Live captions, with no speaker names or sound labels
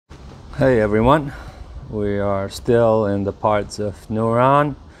Hey everyone, we are still in the parts of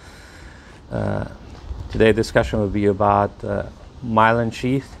neuron. Today's discussion will be about myelin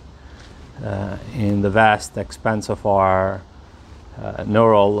sheath. In the vast expanse of our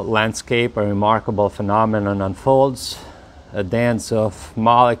neural landscape, a remarkable phenomenon unfolds, a dance of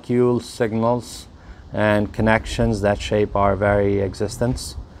molecules, signals, and connections that shape our very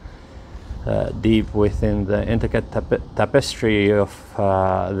existence. Deep within the intricate tapestry of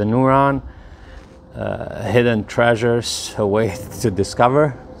the neuron, hidden treasures await to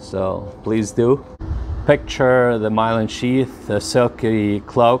discover, so please do. Picture the myelin sheath, a silky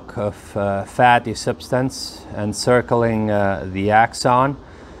cloak of fatty substance encircling the axon.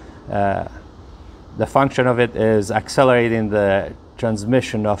 The function of it is accelerating the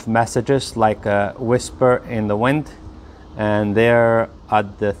transmission of messages like a whisper in the wind, and there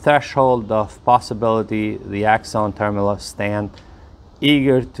at the threshold of possibility, the axon terminals stand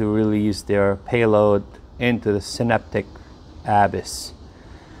eager to release their payload into the synaptic abyss.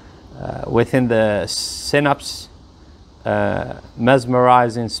 Within the synapse,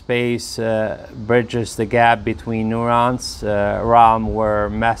 mesmerizing space bridges the gap between neurons, realm where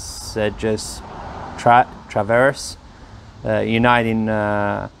messages traverse, uniting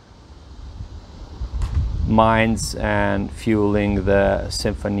minds and fueling the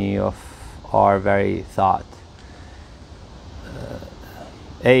symphony of our very thought.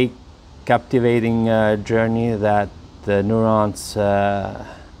 A captivating journey that the neurons,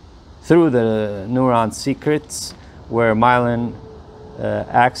 through the neuron secrets, where myelin,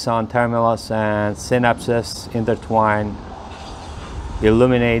 axon terminals, and synapses intertwine,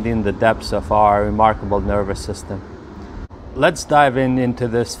 illuminating the depths of our remarkable nervous system. Let's dive into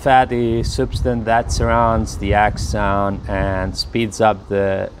this fatty substance that surrounds the axon and speeds up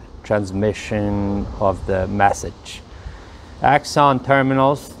the transmission of the message. Axon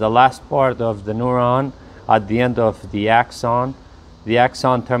terminals, the last part of the neuron at the end of the axon. The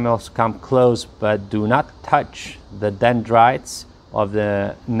axon terminals come close but do not touch the dendrites of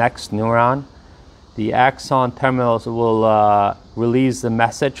the next neuron. The axon terminals will release the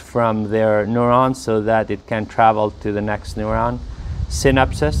message from their neurons so that it can travel to the next neuron.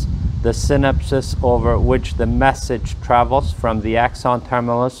 Synapses, the synapses over which the message travels from the axon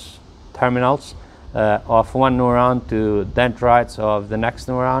terminals of one neuron to dendrites of the next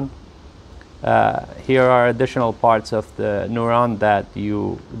neuron. Here are additional parts of the neuron that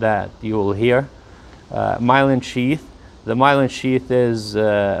you will hear. Myelin sheath. The myelin sheath is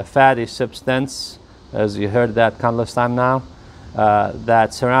a fatty substance, as you heard that countless times now,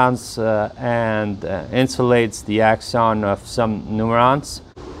 that surrounds and insulates the axon of some neurons.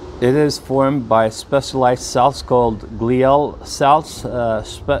 It is formed by specialized cells called glial cells,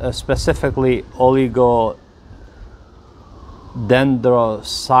 specifically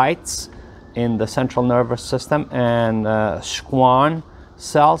oligodendrocytes in the central nervous system, and Schwann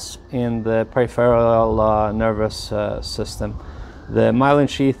cells in the peripheral nervous system. The myelin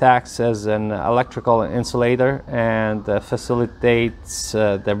sheath acts as an electrical insulator and facilitates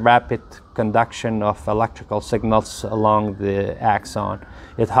the rapid conduction of electrical signals along the axon.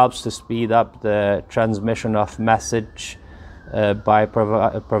 It helps to speed up the transmission of message by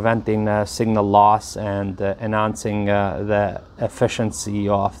preventing signal loss and enhancing the efficiency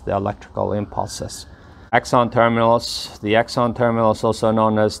of the electrical impulses. Axon terminals. The axon terminals, also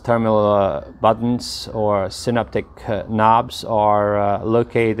known as terminal buttons or synaptic knobs, are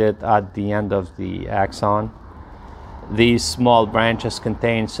located at the end of the axon. These small branches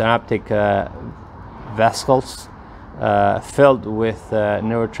contain synaptic vesicles filled with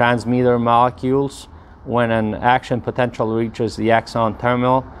neurotransmitter molecules. When an action potential reaches the axon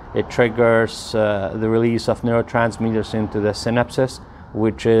terminal, it triggers the release of neurotransmitters into the synapses,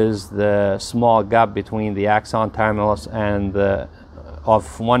 which is the small gap between the axon terminals and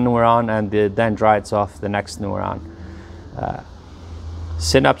of one neuron and the dendrites of the next neuron.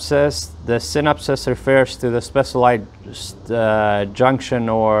 Synapses. The synapses refers to the specialized junction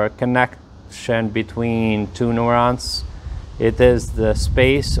or connection between two neurons. It is the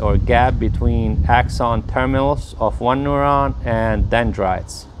space or gap between axon terminals of one neuron and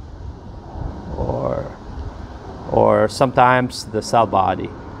dendrites, or sometimes the cell body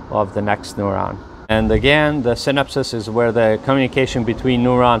of the next neuron. And again, the synapses is where the communication between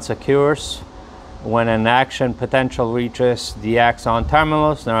neurons occurs. When an action potential reaches the axon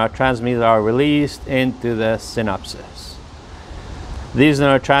terminals, neurotransmitters are released into the synapses. These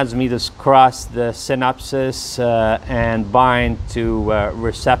neurotransmitters cross the synapses and bind to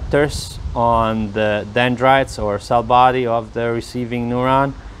receptors on the dendrites or cell body of the receiving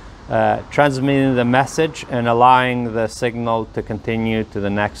neuron. transmitting the message and allowing the signal to continue to the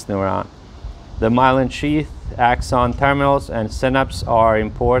next neuron. The myelin sheath, axon terminals, and synapse are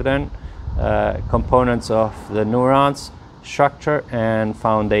important components of the neurons structure and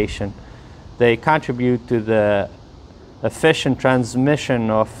foundation. They contribute to the efficient transmission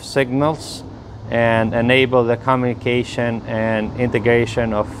of signals and enable the communication and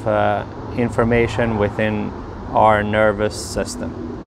integration of information within our nervous system.